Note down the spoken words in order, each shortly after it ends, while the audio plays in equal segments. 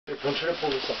Don't try to pull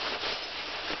this up.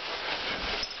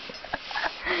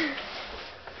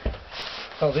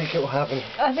 I don't think it will happen.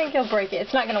 I think you'll break it.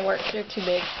 It's not going to work. They're too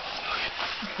big.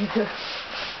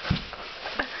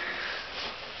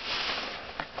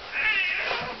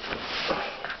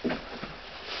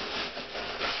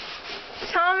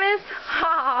 Thomas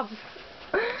Hobbs.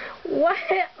 What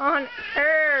on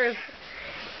earth?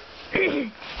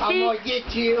 I'm gonna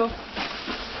get you.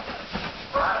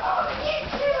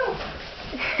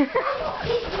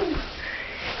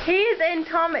 He's in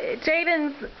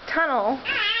Jaden's tunnel.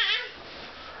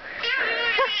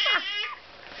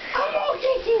 I'm gonna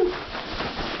get you.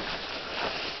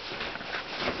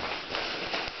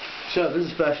 Shut up, this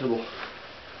is fashionable.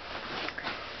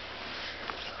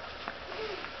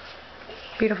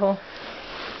 Beautiful.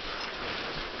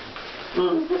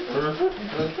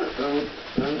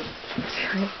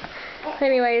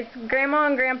 Anyways, Grandma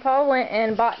and Grandpa went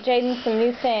and bought Jaden some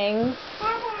new things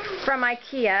from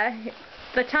IKEA.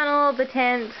 The tunnel, the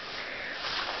tent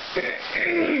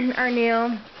are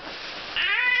new.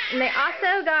 And they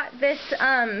also got this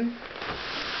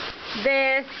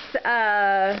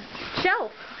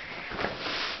shelf.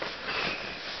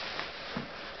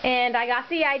 And I got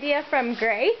the idea from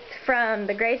Grace, from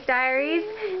the Grace Diaries,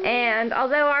 and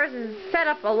although ours is set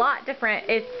up a lot different,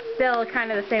 it's still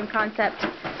kind of the same concept.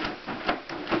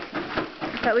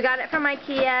 So we got it from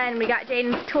IKEA, and we got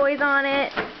Jaden's toys on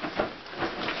it.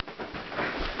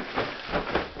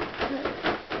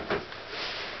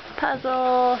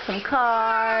 Puzzle, some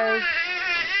cars,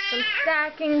 some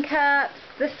stacking cups,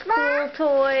 this cool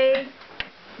toy.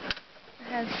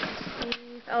 It has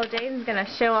oh, Jaden's gonna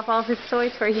show off all of his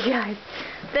toys for you guys.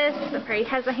 This, where he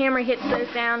has a hammer, he hits those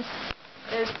down,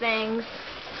 those things.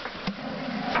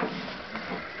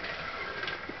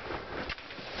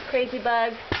 Crazy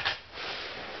bug.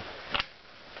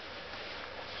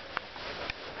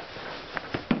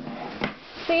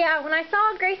 So yeah, when I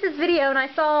saw Grace's video and I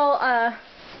saw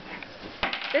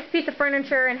this piece of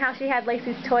furniture and how she had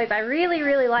Lacey's toys, I really,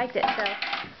 really liked it. So.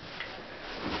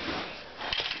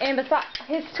 And besides,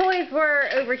 his toys were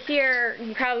over here.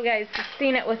 You probably guys have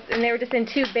seen it and they were just in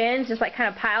two bins, just like kind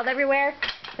of piled everywhere.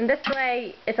 And this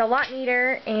way, it's a lot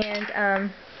neater. And I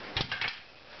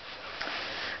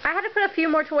had to put a few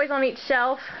more toys on each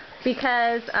shelf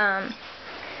because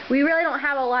we really don't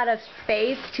have a lot of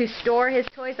space to store his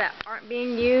toys that aren't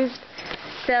being used.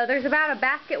 So there's about a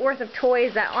basket worth of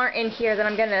toys that aren't in here that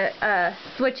I'm gonna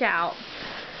switch out.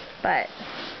 But.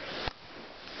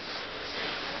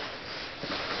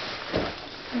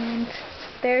 And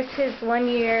there's his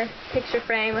 1-year picture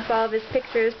frame with all of his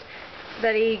pictures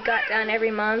that he got done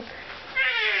every month.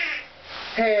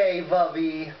 Hey,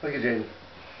 Bubby. Look at Jaden.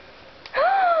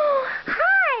 Oh,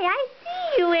 hi! I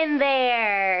see you in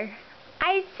there.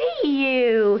 I see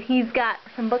you. He's got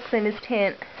some books in his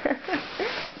tent.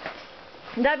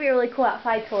 That'd be a really cool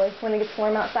outside toy when it gets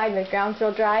warm outside and the ground's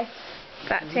real dry.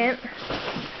 That tent.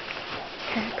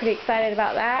 Pretty excited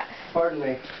about that. Pardon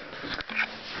me.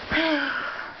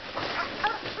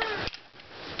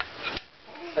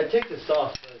 I take this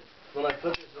off, but when I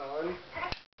put this on,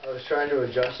 I was trying to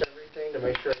adjust everything to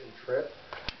make sure I didn't trip,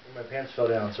 and my pants fell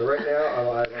down. So right now, I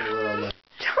don't have underwear on my...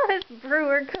 Thomas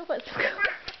Brewer, go, let's go.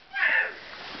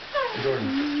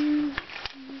 Jordan.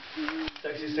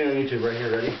 Sexiest thing on YouTube, right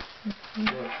here, ready?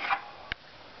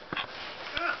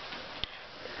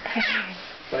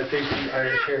 My pasty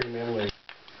Irish hairy man wig.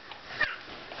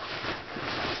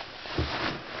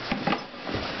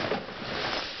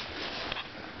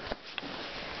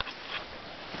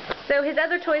 So his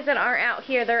other toys that aren't out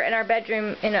here, they're in our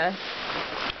bedroom in a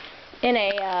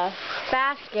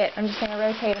basket. I'm just going to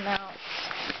rotate them out.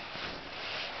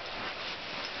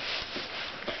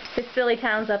 His Silly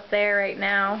Town's up there right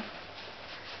now.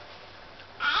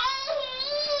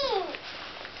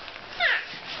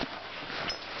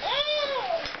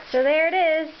 So there it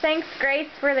is. Thanks, Grace,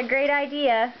 for the great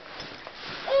idea.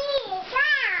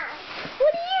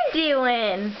 What are you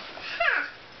doing?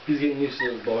 He's getting used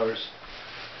to those bars.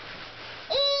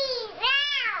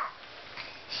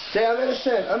 Say, I'm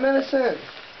innocent. I'm innocent.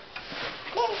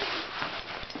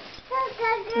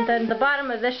 Then the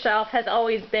bottom of this shelf has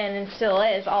always been and still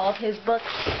is all of his books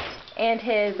and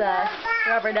his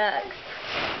rubber ducks.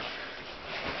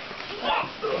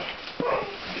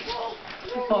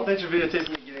 Oh, thanks for videotaping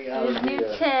me getting out of His new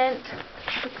tent.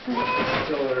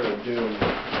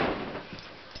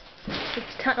 His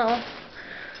tunnel.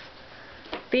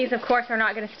 These, of course, are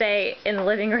not going to stay in the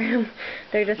living room.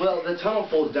 They're just... Well, the tunnel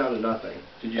folds down to nothing.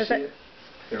 Did you see it?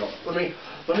 Here, let me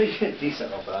get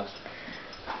decent real fast.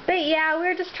 But yeah,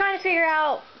 we're just trying to figure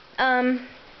out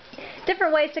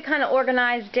different ways to kind of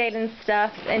organize Jaden's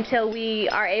stuff until we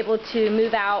are able to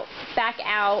move back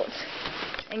out,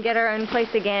 and get our own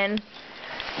place again.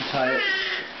 You tie it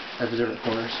at the different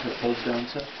corners so it folds down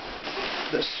to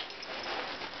this.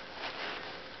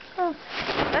 Oh,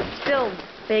 that's still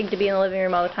big to be in the living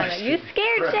room all the time. You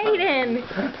scared Jaden.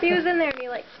 He was in there and he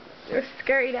like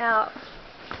scurried out.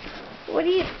 What do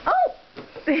you? Oh,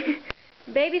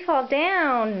 baby fall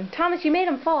down. Thomas, you made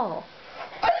him fall.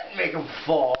 I didn't make him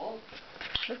fall.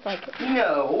 Looks like it.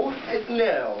 No.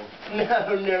 So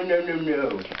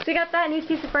we got that new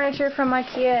piece of furniture from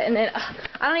IKEA, and then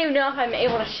I don't even know if I'm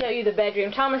able to show you the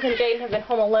bedroom. Thomas and Jaden have been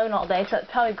home alone all day, so it's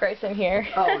probably gross in here.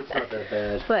 Oh, it's not that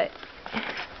bad. But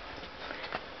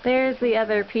there's the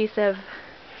other piece of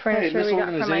furniture we got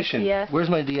from IKEA. Where's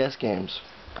my DS games?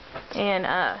 And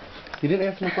you didn't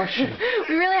answer my question.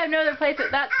 we really have no other place.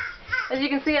 That's, as you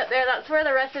can see up there, that's where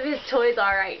the rest of his toys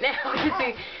are right now.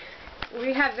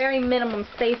 We have very minimum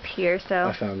space here, so.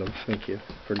 I found them. Thank you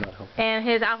for not helping. And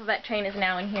his alphabet train is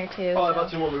now in here too. Oh, I bought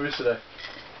 2 more movies today.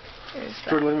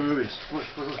 Jordan, look at movies.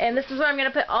 And this is where I'm gonna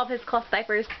put all of his cloth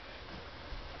diapers.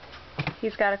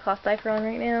 He's got a cloth diaper on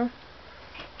right now.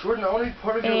 Jordan, I want to be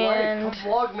part of your life.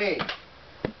 Come vlog me.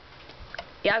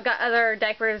 Yeah, I've got other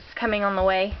diapers coming on the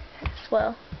way as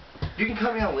well. You can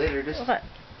cut me out later. Just what?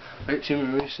 I got 2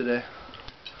 movies today.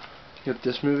 You got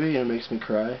this movie and it makes me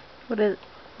cry. What is it?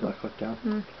 Black Hawk Down.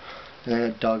 And I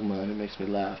had Dogma and it makes me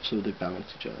laugh, so they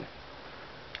balance each other.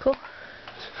 Cool.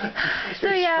 So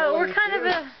yeah, we're kind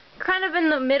of in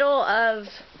the middle of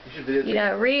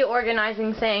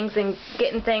reorganizing things and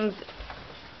getting things.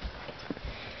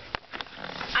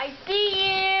 I see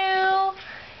you.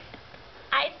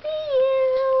 I see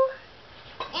you.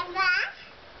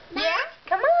 Yeah,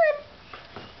 come on.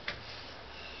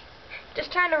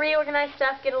 Just trying to reorganize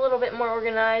stuff, get a little bit more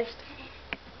organized.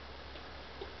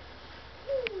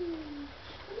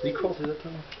 Did you crawl through that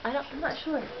tunnel? I'm not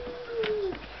sure.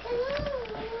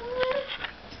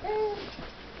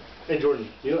 Hey Jordan,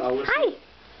 you know I was. Hi.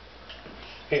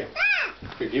 Here,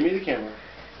 give me the camera.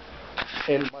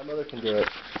 And my mother can do it.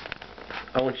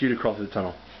 I want you to crawl through the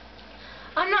tunnel.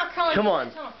 I'm not crawling through the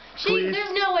tunnel.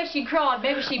 There's no way she crawled.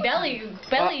 Maybe she belly.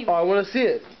 I want to see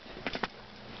it.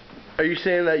 Are you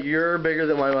saying that you're bigger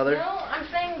than my mother? No, I'm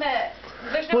saying that.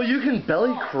 Well, you can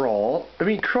belly crawl. I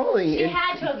mean, crawling. She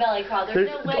had to have belly crawled. There's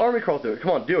no way. Army crawl through it.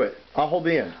 Come on, do it. I'll hold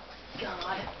the end.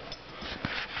 God.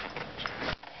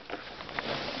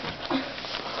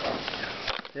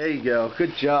 There you go.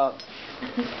 Good job.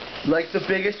 Like the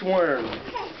biggest worm.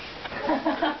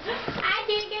 I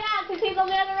can't get out because he's on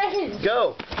the other end.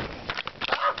 Go.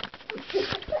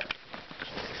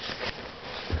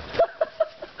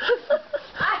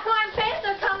 My pants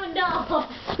are coming down.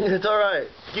 It's alright.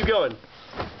 Keep going.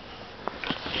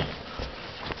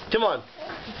 Come on.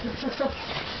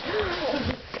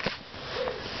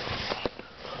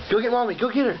 Go get mommy. Go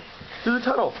get her. Through the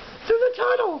tunnel. Through the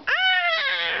tunnel.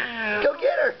 Go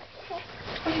get her.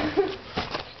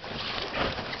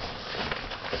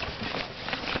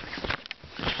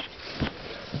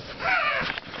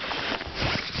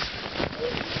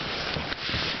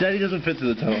 Daddy doesn't fit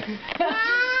through the tunnel.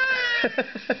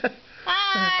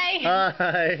 Hi.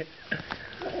 Hi.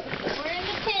 We're in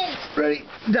the tent. Ready?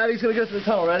 Daddy's gonna go through the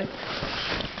tunnel. Ready?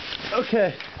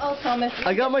 Okay. Oh, Thomas.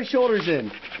 I got my shoulders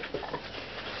in.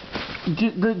 Do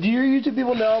your YouTube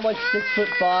people know I'm like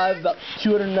 6'5", about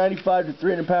 295 to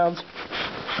 300 pounds?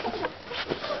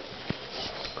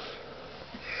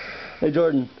 Hey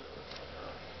Jordan.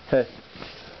 Hey.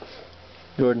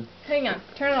 Jordan. Hang on.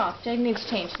 Turn it off. Jaden needs to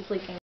change. He's leaking.